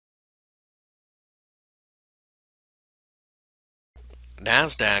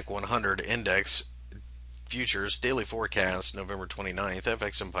NASDAQ 100 index futures daily forecast November 29th,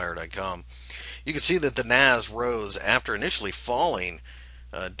 fxempire.com. You can see that the NAS rose after initially falling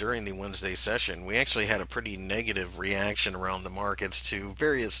during the Wednesday session. We actually had a pretty negative reaction around the markets to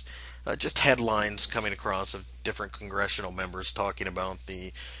various just headlines coming across of different congressional members talking about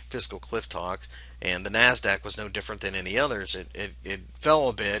the fiscal cliff talks, and the NASDAQ was no different than any others. It fell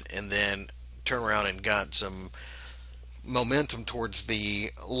a bit and then turned around and got some momentum towards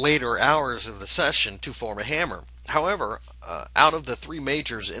the later hours of the session to form a hammer. However, out of the three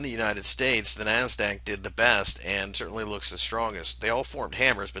majors in the United States, the NASDAQ did the best and certainly looks the strongest. They all formed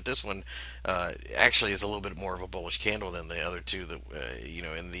hammers, but this one actually is a little bit more of a bullish candle than the other two that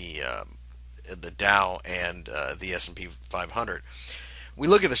in the Dow and the S&P 500. We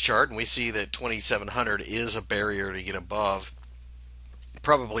look at this chart and we see that 2,700 is a barrier to get above.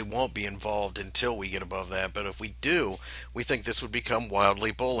 Probably won't be involved until we get above that, but if we do, we think this would become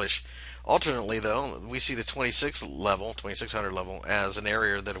wildly bullish. Alternately, though, we see the 2600 level as an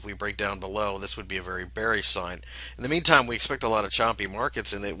area that if we break down below, this would be a very bearish sign. In the meantime, we expect a lot of choppy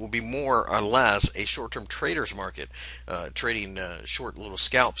markets, and it will be more or less a short-term trader's market, trading short little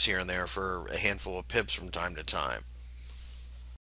scalps here and there for a handful of pips from time to time.